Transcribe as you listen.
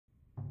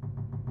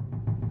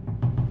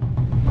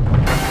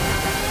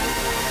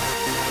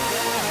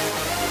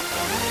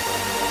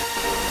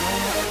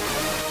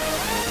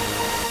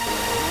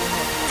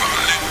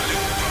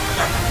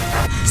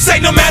Say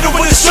no matter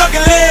what the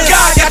struggle is,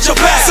 God got your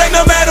back. Say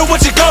no matter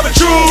what you're going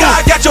through,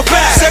 God got your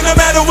back. Say no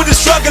matter what the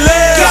struggle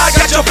is, God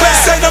got your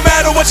back. Say no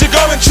matter what you're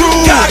going through,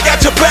 God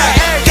got your back.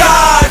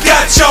 God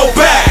got your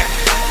back.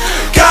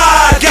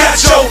 God got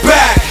your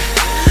back.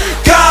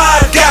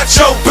 God got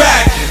your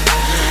back.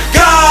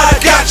 God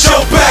got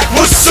your back.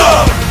 What's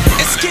up?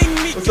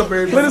 What's up,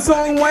 everybody? Play the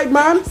song, White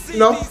Man.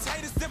 No,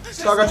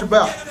 so I got your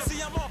back.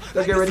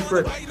 Let's get ready for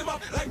it.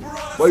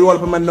 What you want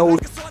up in my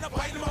nose?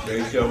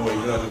 Make sure when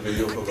you know the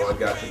video for God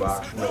got your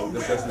back. You know,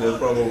 just a little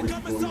promo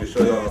we can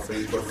show you on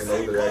Facebook. You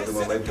know, the guys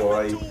of my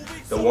boy,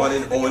 the one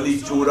and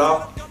only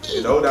Judah.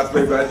 You know, that's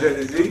my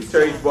brother.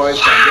 ChurchBoyz.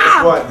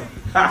 Guess what?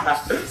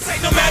 Say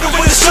no matter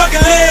what the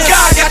struggle is,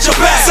 God got your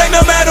back. Say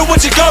no matter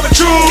what you're going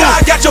through,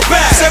 God got your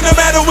back. Say no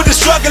matter what the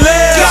struggle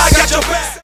is, God got your back.